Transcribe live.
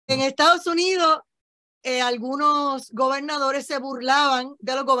En Estados Unidos, algunos gobernadores se burlaban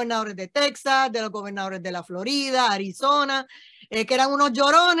de los gobernadores de Texas, de los gobernadores de la Florida, Arizona, que eran unos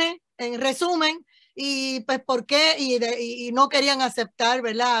llorones, en resumen, y pues por qué, y no querían aceptar,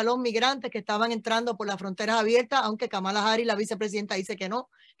 ¿verdad?, a los migrantes que estaban entrando por las fronteras abiertas, aunque Kamala Harris, la vicepresidenta, dice que no,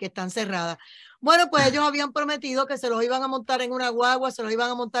 que están cerradas. Bueno, pues ellos habían prometido que se los iban a montar en una guagua, se los iban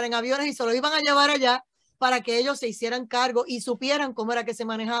a montar en aviones y se los iban a llevar allá para que ellos se hicieran cargo y supieran cómo era que se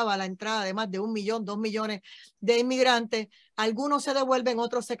manejaba la entrada de más de 1 millón, 2 millones de inmigrantes. Algunos se devuelven,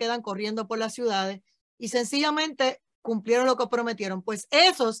 otros se quedan corriendo por las ciudades y sencillamente cumplieron lo que prometieron. Pues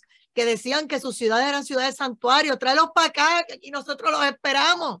esos que decían que sus ciudades eran ciudades santuario, tráelos para acá, que aquí nosotros los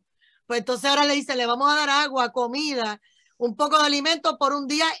esperamos. Pues entonces ahora le dicen, le vamos a dar agua, comida, un poco de alimento por un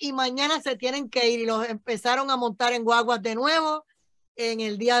día y mañana se tienen que ir, y los empezaron a montar en guaguas de nuevo. En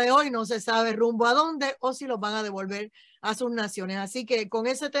el día de hoy no se sabe rumbo a dónde o si los van a devolver a sus naciones. Así que con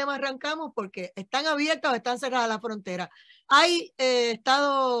ese tema arrancamos, porque están abiertas o están cerradas las fronteras. Hay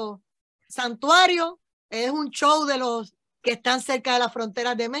estado santuario, es un show de los que están cerca de las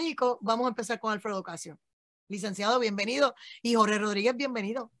fronteras de México. Vamos a empezar con Alfredo Ocasio. Licenciado, bienvenido. Y Jorge Rodríguez,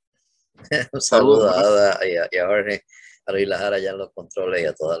 bienvenido. Un saludo a Ada y a Jorge, a Luis Lajara allá en los controles y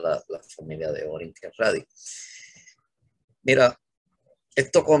a toda la familia de Borinquen Radio. Mira,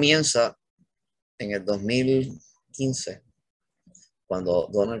 esto comienza en el 2015, cuando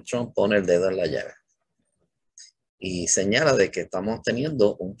Donald Trump pone el dedo en la llaga y señala de que estamos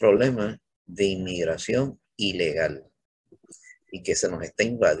teniendo un problema de inmigración ilegal y que se nos está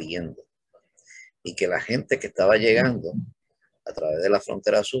invadiendo y que la gente que estaba llegando a través de la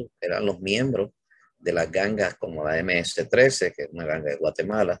frontera sur eran los miembros de las gangas como la MS-13, que es una ganga de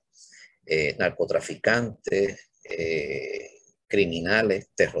Guatemala, narcotraficantes, criminales,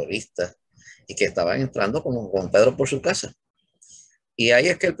 terroristas, y que estaban entrando como Juan Pedro por su casa. Y ahí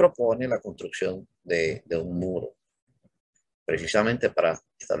es que él propone la construcción de un muro, precisamente para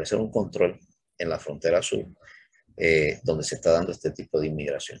establecer un control en la frontera sur, donde se está dando este tipo de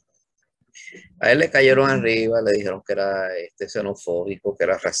inmigración. A él le cayeron arriba, le dijeron que era xenofóbico, que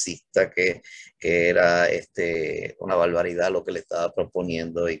era racista, que era una barbaridad lo que le estaba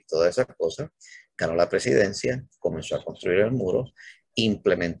proponiendo y todas esas cosas. Ganó la presidencia, comenzó a construir el muro,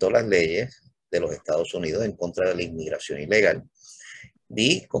 implementó las leyes de los Estados Unidos en contra de la inmigración ilegal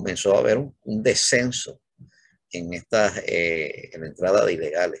y comenzó a haber un descenso en la entrada de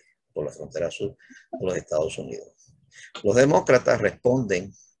ilegales por la frontera sur de los Estados Unidos. Los demócratas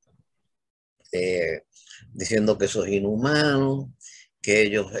responden diciendo que eso es inhumano, que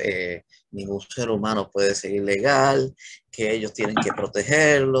ellos, ningún ser humano puede ser ilegal, que ellos tienen que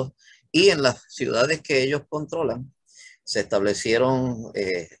protegerlos. Y en las ciudades que ellos controlan, se establecieron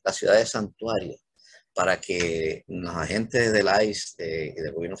las ciudades santuarios para que los agentes del ICE y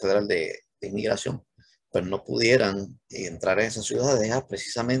del gobierno federal de inmigración pues no pudieran entrar en esas ciudades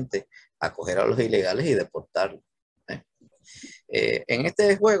precisamente acoger a los ilegales y deportarlos. En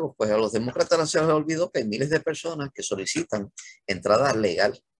este juego, pues a los demócratas se les olvidó que hay miles de personas que solicitan entrada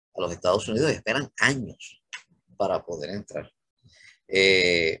legal a los Estados Unidos y esperan años para poder entrar.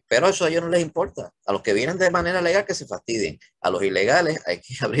 Pero eso a ellos no les importa. A los que vienen de manera legal que se fastidien. A los ilegales hay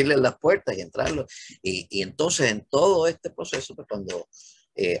que abrirles las puertas y entrarlos. Y entonces en todo este proceso, pues cuando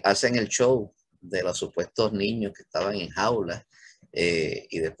hacen el show de los supuestos niños que estaban en jaulas,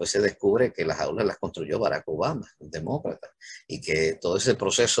 y después se descubre que las jaulas las construyó Barack Obama, un demócrata, y que todo ese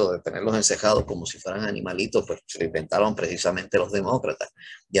proceso de tenerlos encejados como si fueran animalitos, pues se lo inventaron precisamente los demócratas.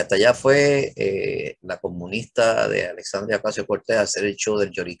 Y hasta allá fue la comunista de Alexandria Ocasio-Cortez a hacer el show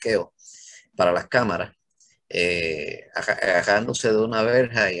del lloriqueo para las cámaras, agarrándose de una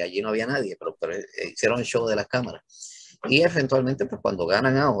verja, y allí no había nadie, pero hicieron el show de las cámaras. Y eventualmente, pues cuando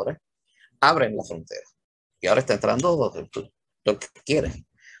ganan ahora, abren la frontera. Y ahora está entrando lo que quieren.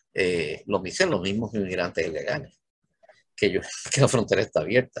 Lo dicen los mismos inmigrantes ilegales, que la frontera está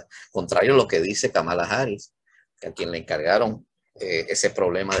abierta. Contrario a lo que dice Kamala Harris, que a quien le encargaron ese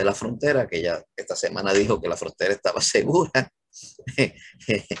problema de la frontera, que ella esta semana dijo que la frontera estaba segura.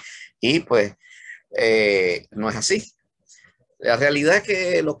 Y pues no es así. La realidad es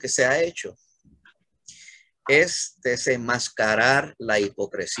que lo que se ha hecho es desenmascarar la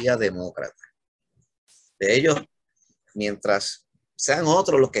hipocresía demócrata. De ellos, mientras sean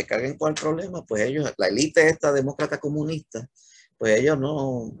otros los que carguen con el problema, pues ellos, la élite esta demócrata comunista, pues ellos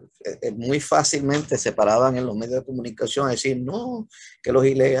no, muy fácilmente se paraban en los medios de comunicación a decir, no, que los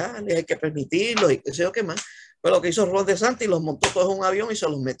ilegales hay que permitirlos y qué sé yo qué más. Pues lo que hizo Ron DeSantis, los montó todos en un avión y se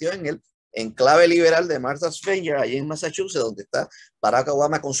los metió en el enclave liberal de Martha's Vineyard, allí en Massachusetts, donde está Barack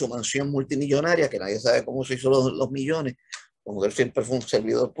Obama con su mansión multimillonaria, que nadie sabe cómo se hizo los millones, como él siempre fue un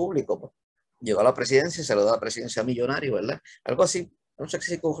servidor público, pues, llegó a la presidencia y se le da la presidencia a millonario, ¿verdad? Algo así, no sé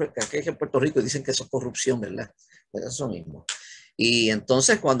si aquí en Puerto Rico dicen que eso es corrupción, ¿verdad? Pues eso mismo. Y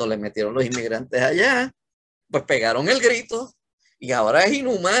entonces cuando le metieron los inmigrantes allá, pues pegaron el grito. Y ahora es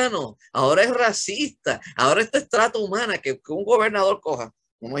inhumano, ahora es racista, ahora esto es trata humana, que un gobernador coja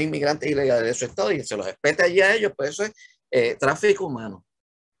unos inmigrantes ilegales de su estado y se los respete allí a ellos, pues eso es tráfico humano.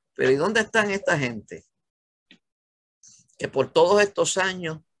 Pero ¿y dónde están esta gente que por todos estos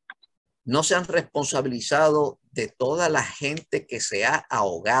años no se han responsabilizado de toda la gente que se ha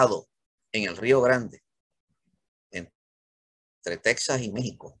ahogado en el Río Grande, entre Texas y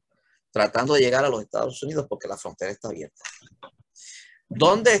México, tratando de llegar a los Estados Unidos porque la frontera está abierta?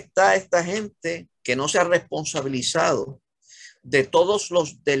 ¿Dónde está esta gente que no se ha responsabilizado de todos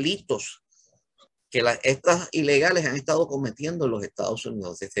los delitos que estas ilegales han estado cometiendo en los Estados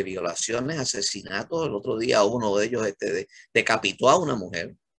Unidos? Desde violaciones, asesinatos. El otro día uno de ellos decapitó a una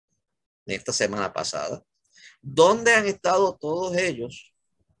mujer esta semana pasada. ¿Dónde han estado todos ellos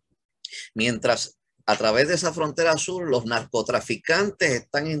mientras a través de esa frontera sur los narcotraficantes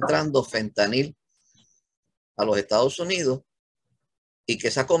están entrando fentanil a los Estados Unidos y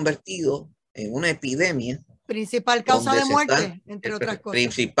que se ha convertido en una epidemia? Principal causa de muerte, entre otras cosas.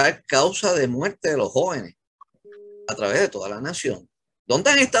 Principal causa de muerte de los jóvenes a través de toda la nación.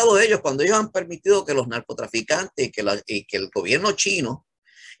 ¿Dónde han estado ellos cuando ellos han permitido que los narcotraficantes y que el gobierno chino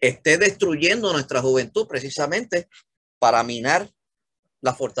esté destruyendo nuestra juventud precisamente para minar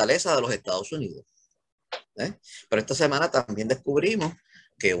la fortaleza de los Estados Unidos? Pero esta semana también descubrimos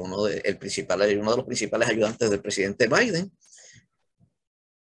que uno de los principales ayudantes del presidente Biden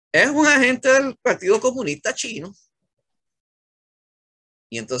es un agente del Partido Comunista Chino.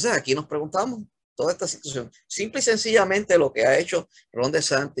 Y entonces aquí nos preguntamos toda esta situación. Simple y sencillamente lo que ha hecho Ron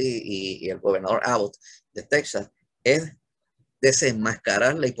DeSantis y el gobernador Abbott de Texas es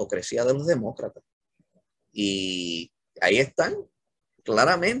desenmascarar la hipocresía de los demócratas. Y ahí están,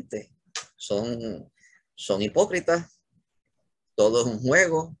 claramente. Son hipócritas. Todo es un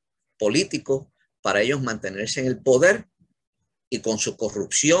juego político para ellos mantenerse en el poder y con su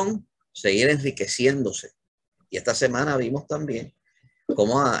corrupción seguir enriqueciéndose. Y esta semana vimos también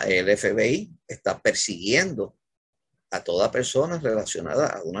cómo el FBI está persiguiendo a toda persona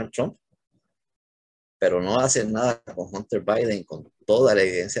relacionada a Donald Trump, pero no hacen nada con Hunter Biden, con toda la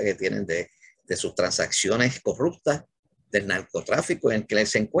evidencia que tienen de sus transacciones corruptas, del narcotráfico en el que él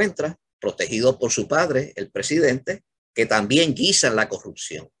se encuentra, protegido por su padre, el presidente, que también guisa en la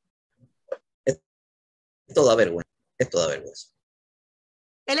corrupción. Esto da vergüenza, esto da vergüenza.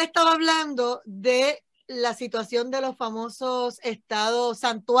 Él estaba hablando de la situación de los famosos estados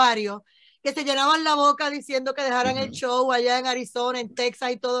santuarios que se llenaban la boca diciendo que dejaran el show allá en Arizona, en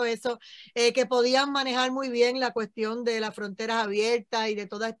Texas y todo eso, que podían manejar muy bien la cuestión de las fronteras abiertas y de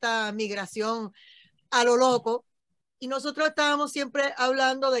toda esta migración a lo loco. Y nosotros estábamos siempre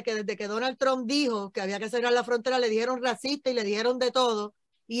hablando de que desde que Donald Trump dijo que había que cerrar la frontera, le dijeron racista y le dijeron de todo.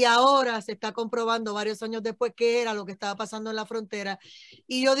 Y ahora se está comprobando varios años después qué era lo que estaba pasando en la frontera.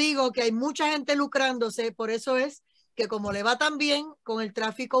 Y yo digo que hay mucha gente lucrándose, por eso es que como le va tan bien con el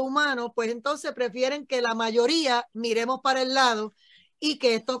tráfico humano, pues entonces prefieren que la mayoría miremos para el lado y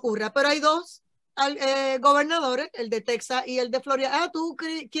que esto ocurra. Pero hay dos gobernadores, el de Texas y el de Florida. Ah, tú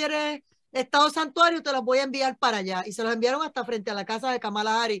quieres estado santuario, te los voy a enviar para allá. Y se los enviaron hasta frente a la casa de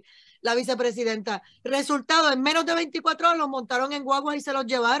Kamala Harris, la vicepresidenta. Resultado, en menos de 24 horas los montaron en guaguas y se los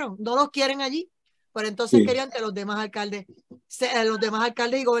llevaron. No los quieren allí. Pero entonces querían que los demás alcaldes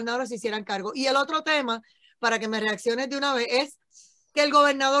y gobernadores se hicieran cargo. Y el otro tema, para que me reacciones de una vez, es que el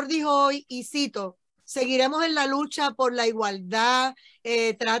gobernador dijo hoy, y cito, seguiremos en la lucha por la igualdad,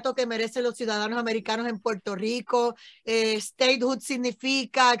 trato que merecen los ciudadanos americanos en Puerto Rico. Statehood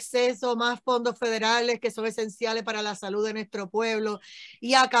significa acceso a más fondos federales que son esenciales para la salud de nuestro pueblo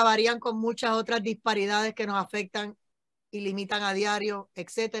y acabarían con muchas otras disparidades que nos afectan y limitan a diario,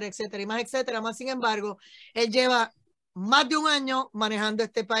 etcétera, etcétera, y más, etcétera. Más sin embargo, él lleva más de un año manejando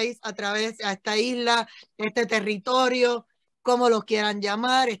este país a través de esta isla, este territorio, como lo quieran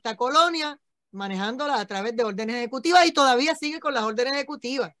llamar, esta colonia, manejándola a través de órdenes ejecutivas y todavía sigue con las órdenes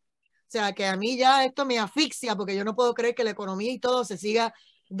ejecutivas. O sea, que a mí ya esto me asfixia porque yo no puedo creer que la economía y todo se siga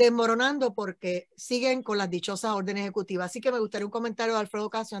desmoronando porque siguen con las dichosas órdenes ejecutivas. Así que me gustaría un comentario de Alfredo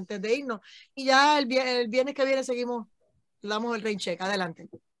Casio antes de irnos. Y ya el viernes que viene seguimos, damos el rain check. Adelante.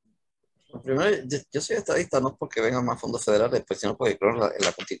 Primero, yo soy estadista no porque vengan más fondos federales, pues, sino porque creo en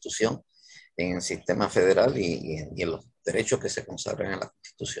la Constitución, en el sistema federal y en los derechos que se consagran en la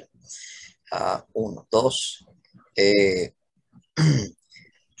Constitución. Uno. Dos,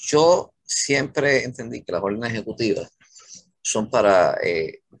 yo siempre entendí que las órdenes ejecutivas son para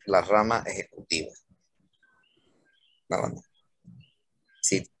la rama ejecutiva. Nada más.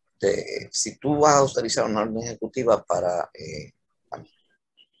 Si tú vas a utilizar una orden ejecutiva para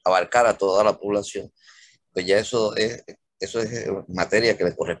abarcar a toda la población, pues ya eso es materia que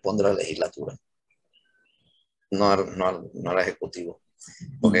le corresponde a la legislatura, no al ejecutivo.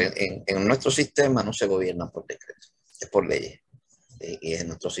 Porque en nuestro sistema no se gobierna por decreto, es por leyes. Y en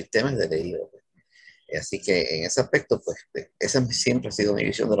nuestro sistema es de ley. Así que en ese aspecto, pues esa siempre ha sido mi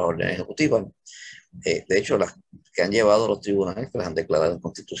visión de las órdenes ejecutivas. De hecho, las que han llevado a los tribunales, que las han declarado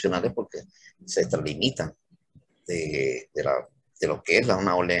inconstitucionales porque se extralimitan de lo que es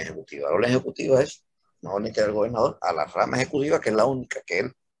una orden ejecutiva. La orden ejecutiva es una orden que da el gobernador a la rama ejecutiva, que es la única que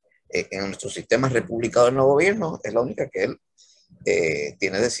él, en nuestro sistema republicano de no gobierno, es la única que él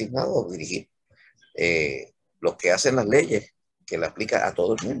tiene designado dirigir. Lo que hacen las leyes, que le aplica a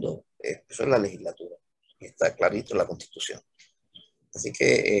todo el mundo, eso es la legislatura. Y está clarito en la Constitución. Así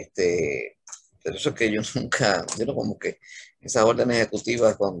que por eso es que yo nunca, yo no como que esas órdenes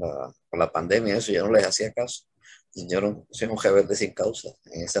ejecutivas con la pandemia, eso yo no les hacía caso. Yo no soy un rebelde sin causa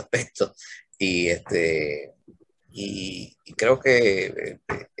en ese aspecto. Y, y creo que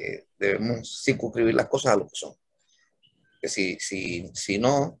debemos circunscribir las cosas a lo que son. Que si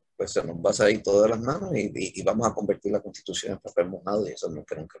no, pues se nos va a salir todo de las manos y vamos a convertir la Constitución en papel mojado y eso es lo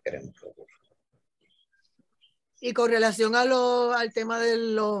que nunca queremos que ocurra. Y con relación al tema de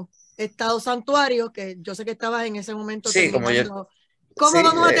los estados santuarios, que yo sé que estabas en ese momento sí, terminando. ¿Cómo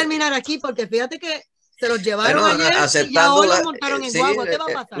vamos a terminar aquí? Porque fíjate que se los llevaron ayer y ya hoy los montaron en guagua. ¿Qué va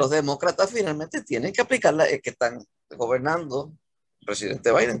a pasar? Los demócratas finalmente tienen que aplicar que están gobernando, el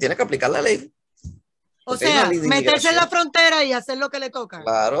presidente Biden tiene que aplicar la ley. O sea, meterse en la frontera y hacer lo que le toca.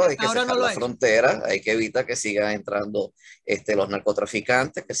 Claro, hay que cerrar la frontera, hay que evitar que sigan entrando los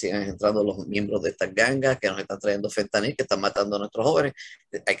narcotraficantes, que sigan entrando los miembros de estas gangas que nos están trayendo fentanil, que están matando a nuestros jóvenes.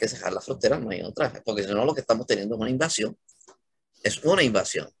 Hay que cerrar la frontera, no hay otra, porque si no lo que estamos teniendo es una invasión. Es una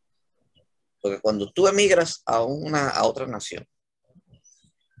invasión. Porque cuando tú emigras a otra nación,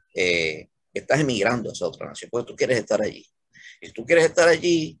 estás emigrando a esa otra nación, porque tú quieres estar allí. Y si tú quieres estar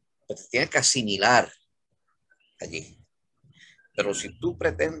allí, pues te tienes que asimilar allí. Pero si tú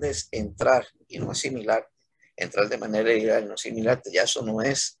pretendes entrar y no asimilar, entrar de manera ilegal y no asimilarte, ya eso no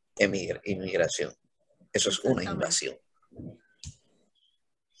es inmigración, eso es una invasión.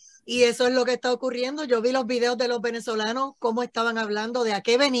 Y eso es lo que está ocurriendo. Yo vi los videos de los venezolanos, cómo estaban hablando, de a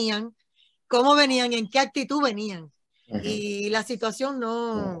qué venían, cómo venían, en qué actitud venían. Y la situación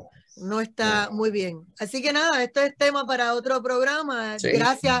no está muy bien. Así que nada, esto es tema para otro programa. Sí.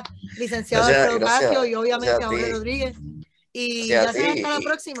 Gracias, licenciado Alfredo Casio y obviamente a Jorge Rodríguez. Y ya será hasta la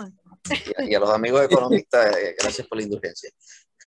próxima. Y a los amigos economistas, gracias por la indulgencia.